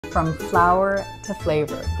From flour to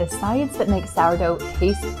flavor, the science that makes sourdough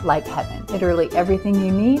taste like heaven. Literally everything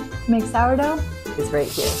you need to make sourdough is right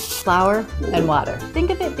here. Flour and water. Think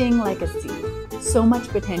of it being like a seed. So much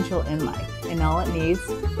potential in life, and all it needs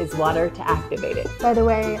is water to activate it. By the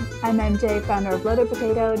way, I'm MJ, founder of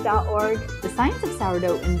loadedpotato.org. The science of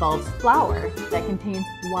sourdough involves flour that contains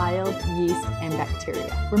wild yeast and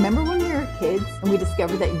bacteria. Remember when we were kids and we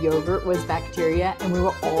discovered that yogurt was bacteria and we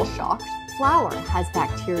were all shocked? Flour has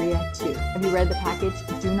bacteria too. Have you read the package?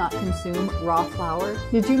 Do not consume raw flour.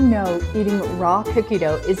 Did you know eating raw cookie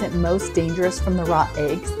dough isn't most dangerous from the raw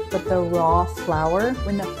eggs, but the raw flour?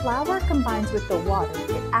 When the flour combines with the water,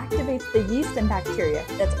 it activates the yeast and bacteria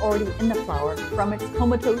that's already in the flour from its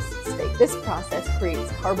comatose state. This process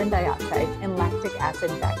creates carbon dioxide and lactic acid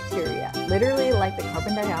bacteria, literally like the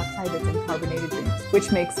carbon dioxide that's in carbonated drinks,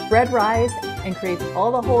 which makes bread rise and creates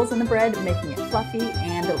all the holes in the bread, making it fluffy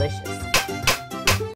and delicious.